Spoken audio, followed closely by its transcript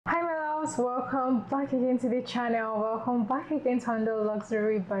loves, welcome back again to the channel. Welcome back again to Under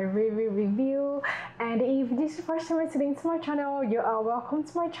Luxury by Riri Review. And if this is the first time you're tuning into my channel, you are welcome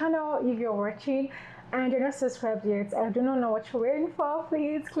to my channel. If you're watching and you're not subscribed yet, I do not know what you're waiting for.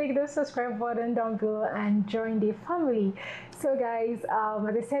 Please click the subscribe button down below and join the family. So guys,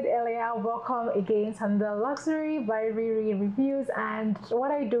 as I said earlier, welcome again to Under Luxury by Riri Reviews. And what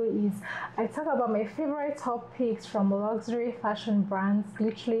I do is I talk about my favorite top picks from luxury fashion brands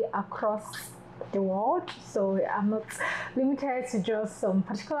literally across the world. So I'm not limited to just some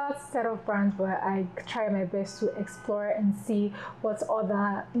particular set of brands, but I try my best to explore and see what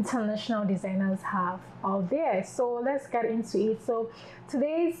other international designers have out there. So let's get into it. So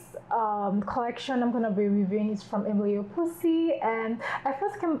today's collection I'm going to be reviewing is from Emilio Pucci, and I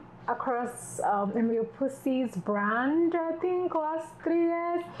first came across Emilio Pucci's brand I think last 3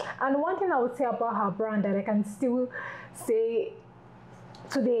 years. And one thing I would say about her brand that I can still say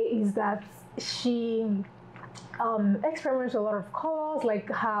today is that she experiments a lot of colors. Like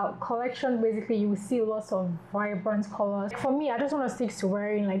her collection, basically you will see lots of vibrant colors. For me, I just want to stick to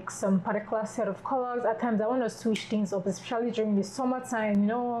wearing like some particular set of colors. At times I want to switch things up, especially during the summertime. You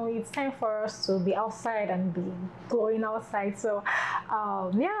know, it's time for us to be outside and be glowing outside. So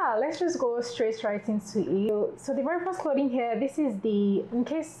yeah, let's just go right into it. So the very first clothing here, this is the, in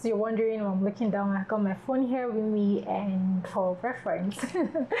case you're wondering, I'm looking down, I got my phone here with me and for reference.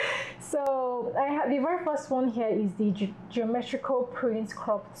 So I have the very first one here is the geometrical print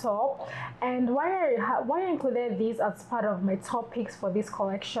crop top. And why I included these as part of my top picks for this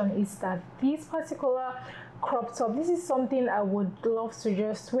collection is that this particular crop top, this is something I would love to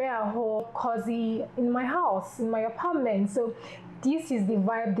just wear a whole cozy in my house, in my apartment. So this is the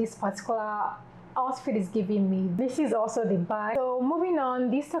vibe this particular outfit is giving me. This is also the bag. So moving on,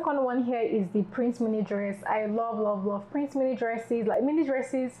 this second one here is the print mini dress. I love print mini dresses. Like mini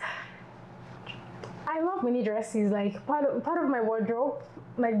dresses, I love mini dresses. Like part of my wardrobe,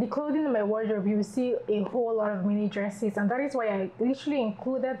 like the clothing in my wardrobe, you will see a whole lot of mini dresses, and that is why I literally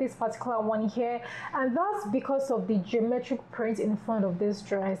included this particular one here. And that's because of the geometric print in front of this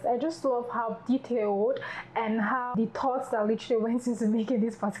dress. I just love how detailed and how the thoughts that literally went into making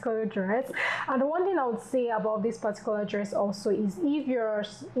this particular dress. And the one thing I would say about this particular dress also is, if you're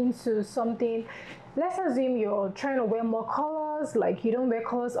into something, let's assume you're trying to wear more colors, like you don't wear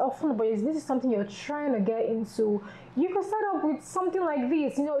colors often, but this is something you're trying to get into, you can start off with something like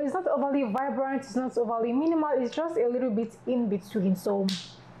this. You know, it's not overly vibrant, it's not overly minimal, it's just a little bit in between. So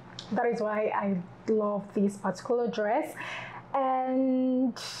that is why I love this particular dress.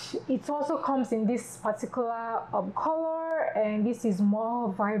 And it also comes in this particular color, and this is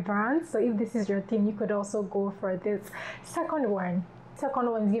more vibrant. So if this is your thing, you could also go for this second one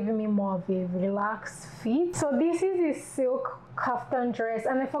is giving me more of a relaxed fit. So this is a silk kaftan dress,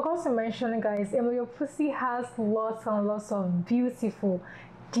 and I forgot to mention, guys, Emilio Pucci has lots and lots of beautiful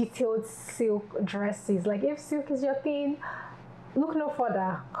detailed silk dresses. Like if silk is your thing, look no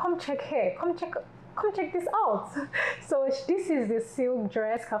further, come check here, come check this out. So this is the silk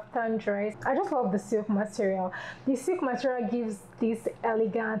dress, kaftan dress. I just love the silk material. The silk material gives this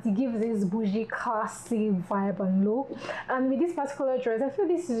elegant, it gives this bougie, classy vibe and look. And with this particular dress, I feel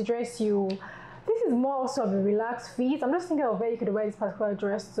this is a dress this is more also of a relaxed fit. I'm just thinking of where you could wear this particular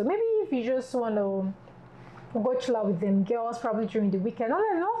dress. So maybe if you just want to go chill out with them girls, probably during the weekend,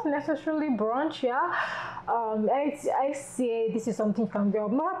 not necessarily brunch. Yeah, I say this is something you can wear.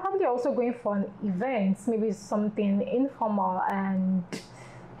 Probably also going for an event, maybe something informal, and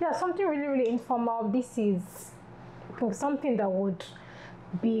yeah, something really informal. This is something that would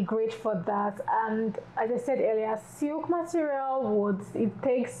be great for that. And as I said earlier, silk material it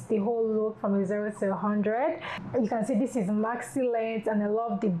takes the whole look from a 0 to 100. You can see this is maxi length, and I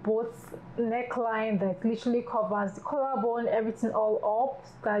love the both neckline that literally covers the collarbone, everything all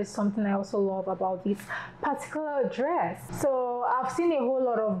up. That is something I also love about this particular dress. So I've seen a whole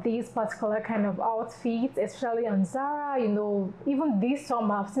lot of these particular kind of outfits, especially on Zara. You know, even this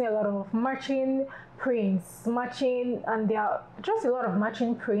summer I've seen a lot of matching prints, and there are just a lot of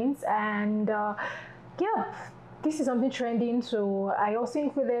matching prints. And yeah, this is something trending, so I also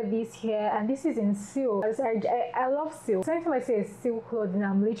included this here, and this is in silk. I love silk. So anytime I say silk clothing,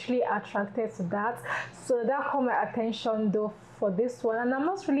 I'm literally attracted to that. So that caught my attention though for this one. And I'm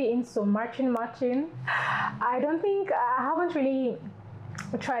not really into matching. I haven't really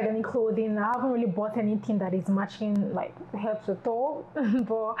tried any clothing. I haven't really bought anything that is matching like head to toe.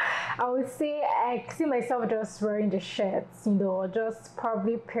 But I would say I see myself just wearing the shirts, you know, just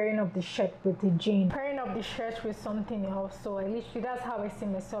probably pairing up the shirt with the jeans, pairing up the shirt with something else. So I literally, that's how I see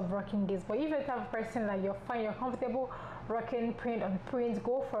myself rocking this. But if you're the type of person that you're fine, you're comfortable rocking print on print,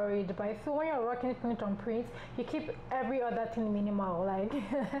 go for it. But I feel when you're rocking print on print, you keep every other thing minimal. Like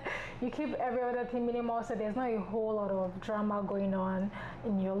you keep every other thing minimal, so there's not a whole lot of drama going on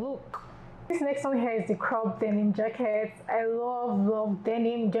in your look. This next one here is the crop denim jacket. I love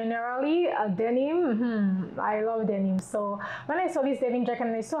denim generally. Denim, I love denim. So when I saw this denim jacket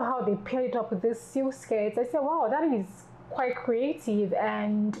and I saw how they paired it up with this silk skirts, I said, wow, that is quite creative.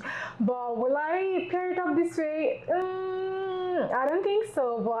 But will I pair it up this way? I don't think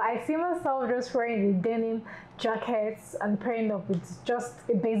so, but I see myself just wearing the denim jackets and pairing up with just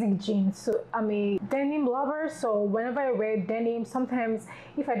a basic jeans. So I'm a denim lover, so whenever I wear denim, sometimes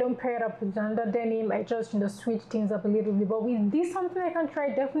if I don't pair it up with another denim, I just switch things up a little bit. But with this something I can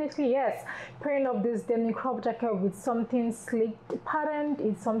try, definitely yes. Pairing up this denim crop jacket with something sleek patterned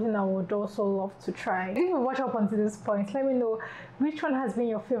is something I would also love to try. If you watch up until this point, let me know which one has been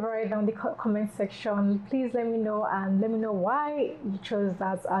your favorite down the comment section. Please let me know, and let me know why you chose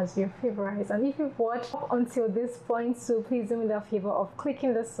that as your favorite. And if you've watched up until this point, so please do me the favor of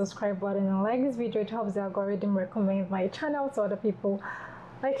clicking the subscribe button and like this video. It helps the algorithm recommend my channel to other people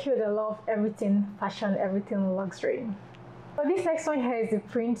like you that love everything fashion, everything luxury. So this next one here is the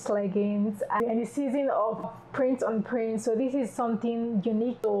print leggings, and the season of print on print, so this is something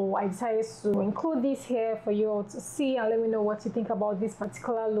unique, so I decided to include this here for you all to see, and let me know what you think about this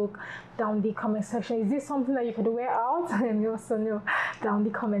particular look down the comment section. Is this something that you could wear out? Let me also know down the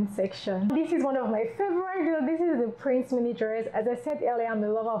comment section. This is one of my favorite. This is the print mini dress. As I said earlier, I'm a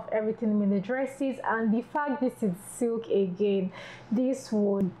lover of everything mini dresses, and the fact this is silk again, this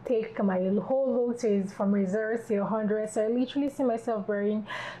would take my whole look to from a 0 to 100. So I literally see myself wearing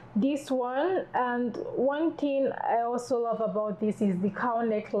this one. And one thing I also love about this is the cow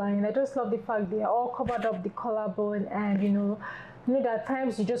neckline. I just love the fact they are all covered up the collarbone, and you know that at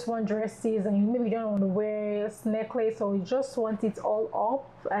times you just want dresses and maybe you don't want to wear a necklace, or you just want it all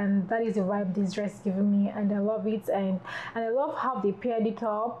up, and that is the vibe this dress is giving me, and I love it. And I love how they paired it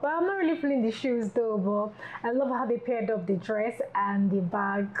up, but I'm not really feeling the shoes though, but I love how they paired up the dress and the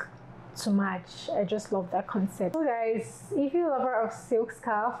bag to match. I just love that concept. So guys, if you're a lover of silk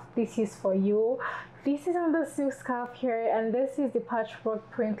scarf, this is for you. This is another silk scarf here, and this is the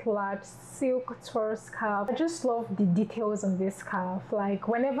patchwork print large silk tour scarf. I just love the details on this scarf. Like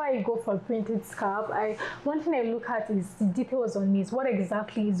whenever I go for a printed scarf, one thing I look at is the details on this. What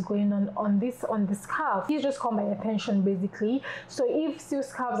exactly is going on the scarf? These just caught my attention basically. So if silk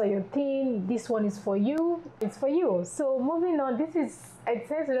scarves are your thing, this one is for you. It's for you. So moving on, I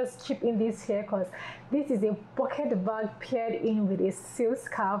decided to just chip in this here because this is a pocket bag paired in with a silk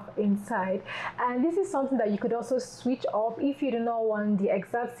scarf inside, and this is something that you could also switch up if you do not want the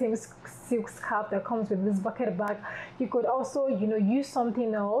exact same silk scarf that comes with this bucket bag. You could also use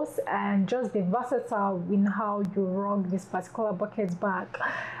something else and just be versatile in how you rock this particular bucket bag.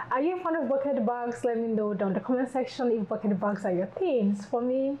 Are you a fan of bucket bags? Let me know down in the comment section if bucket bags are your things. For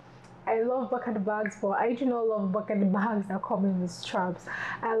me, I love bucket bags, but I do not love bucket bags that come in with straps.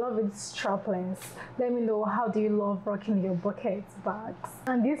 I love it strapless. Let me know, how do you love rocking your bucket bags?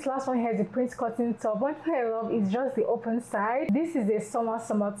 And this last one here is a print cotton top. One thing I love is just the open side. This is a summer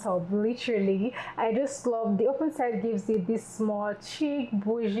top, literally. I just love the open side, gives it this small chic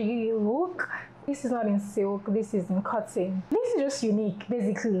bougie look. This is not in silk, this is in cotton. This is just unique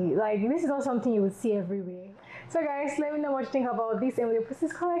basically. Like this is not something you would see everywhere. So guys, let me know what you think about this Emilio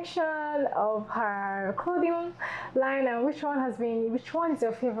Pucci's collection of her clothing line, and which one is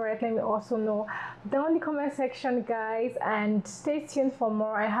your favorite. Let me also know down in the comment section, guys, and stay tuned for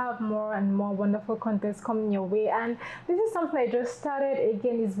more. I have more and more wonderful contents coming your way, and this is something I just started.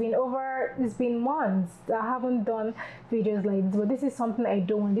 Again, it's been months I haven't done videos like this, but this is something I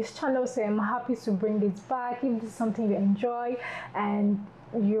do on this channel, so I'm happy to bring this back. If this is something you enjoy and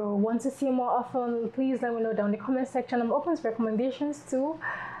you want to see more often, please let me know down in the comment section. I'm open to recommendations too.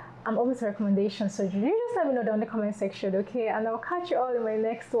 So you just let me know down in the comment section, okay? And I'll catch you all in my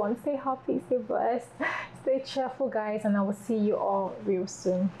next one. Stay happy, stay blessed, stay cheerful, guys, and I will see you all real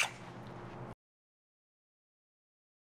soon.